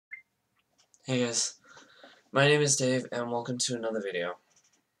Hey guys, my name is Dave and welcome to another video.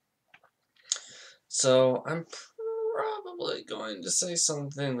 So I'm probably going to say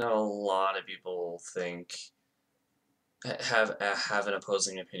something that a lot of people think have an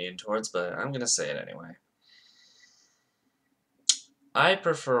opposing opinion towards, but I'm gonna say it anyway. I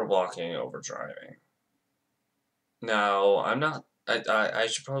prefer walking over driving. Now, I'm not. I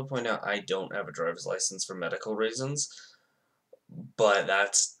should probably point out I don't have a driver's license for medical reasons, but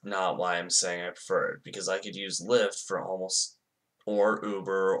that's not why I'm saying I prefer it, because I could use Lyft for almost, or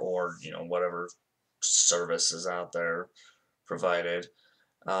Uber, or, whatever service is out there provided,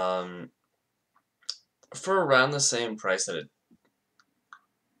 um, for around the same price that it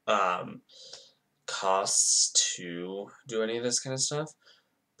um, costs to do any of this kind of stuff.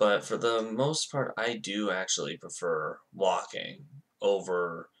 But for the most part, I do actually prefer walking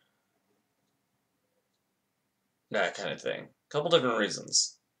over that kind of thing. Couple different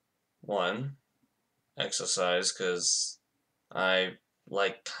reasons. One, exercise, because I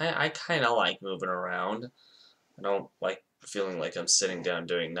kind of like moving around. I don't like feeling like I'm sitting down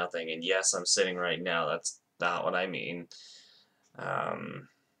doing nothing. And yes, I'm sitting right now. That's not what I mean. Um,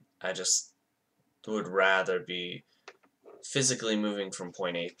 I just would rather be physically moving from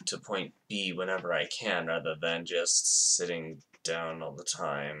point A to point B whenever I can, rather than just sitting down all the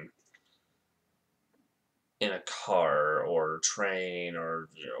time in a car or train or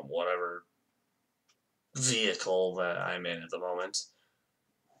whatever vehicle that I'm in at the moment.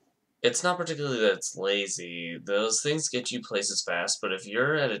 It's not particularly that it's lazy. Those things get you places fast, but if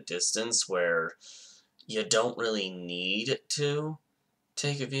you're at a distance where you don't really need to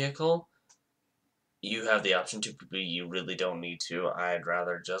take a vehicle, you have the option to, but you really don't need to. I'd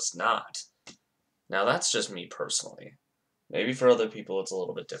rather just not. Now, that's just me personally. Maybe for other people it's a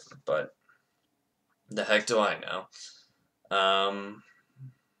little bit different, but the heck do I know? I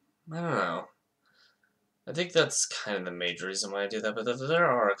don't know. I think that's kind of the major reason why I do that, but there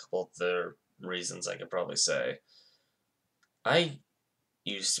are a couple other reasons I could probably say. I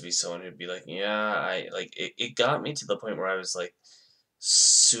used to be someone who'd be like, yeah, it got me to the point where I was like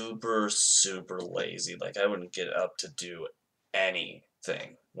super, super lazy. Like, I wouldn't get up to do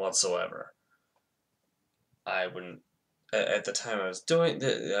anything whatsoever. I wouldn't. At the time I was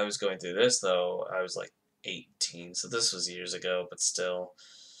I was going through this though. I was like 18, so this was years ago. But still,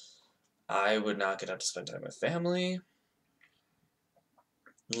 I would not get up to spend time with family.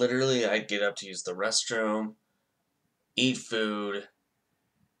 Literally, I'd get up to use the restroom, eat food,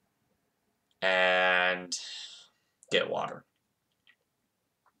 and get water,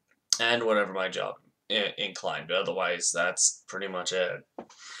 and whatever my job inclined. But otherwise, that's pretty much it.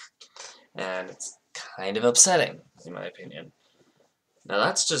 And it's kind of upsetting, in my opinion. Now,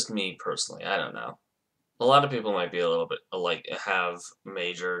 that's just me personally. I don't know. A lot of people might be a little bit like have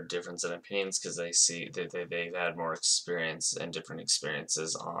major difference in opinions because they see they've had more experience and different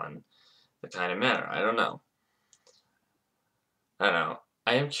experiences on the kind of matter. I don't know. I don't know.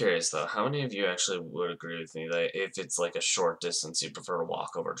 I am curious though. How many of you actually would agree with me that if it's like a short distance, you prefer to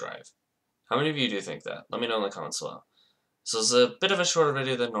walk over drive? How many of you do think that? Let me know in the comments below. So it's a bit of a shorter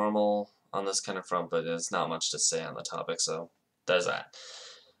video than normal on this kind of front, but there's not much to say on the topic, so there's that.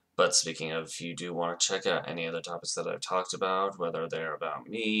 But speaking of, if you do want to check out any other topics that I've talked about, whether they're about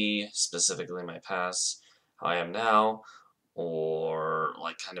me, specifically my past, how I am now, or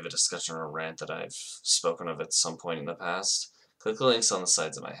like kind of a discussion or a rant that I've spoken of at some point in the past, click the links on the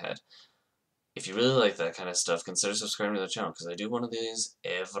sides of my head. If you really like that kind of stuff, consider subscribing to the channel, because I do one of these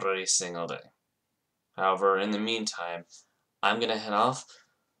every single day. However, in the meantime, I'm going to head off.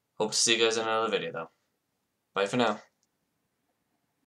 Hope to see you guys in another video, though. Bye for now.